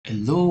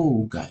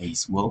Hello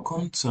guys,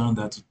 welcome to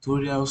another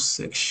tutorial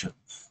section.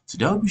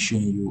 Today I'll be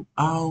showing you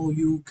how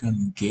you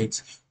can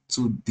get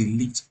to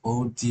delete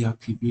or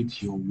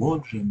deactivate your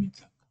WorldRemit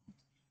account.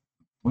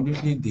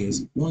 Honestly,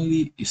 there's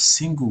only a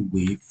single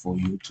way for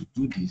you to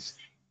do this.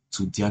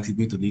 To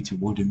deactivate or delete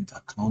your WorldRemit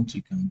account,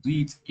 you can do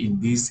it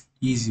in this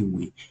easy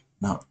way.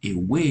 Now, a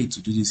way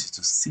to do this is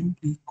to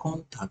simply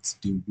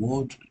contact the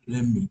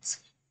WorldRemit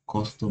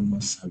customer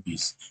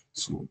service.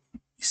 So you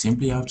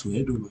simply have to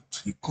head over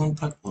to the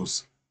contact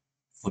us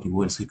for the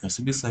word. So you can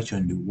simply search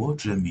on the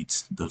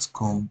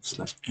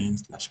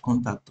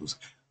worldremit.com/n/contact us,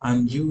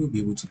 and you will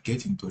be able to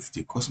get in touch with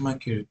a customer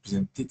care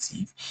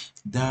representative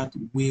that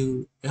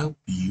will help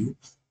you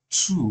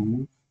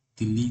to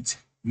delete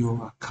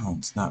your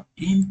account. Now,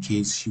 in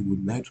case you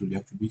would like to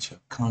reactivate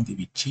your account, if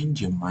you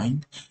change your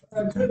mind,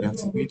 you can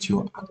reactivate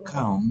your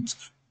account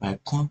by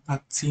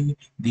contacting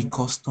the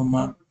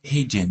customer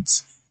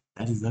agent.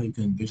 That is how you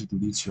can get to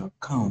delete your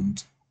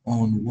account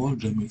on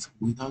WorldRemit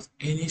without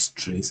any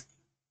stress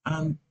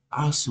and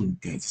also,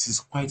 guys, this is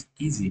quite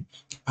easy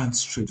and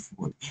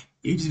straightforward.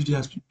 If this video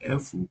has been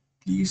helpful,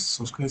 please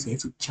subscribe to our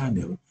YouTube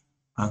channel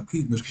and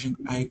click the notification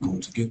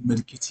icon to get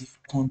medicative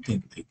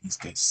content like this,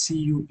 guys. See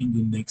you in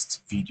the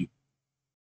next video.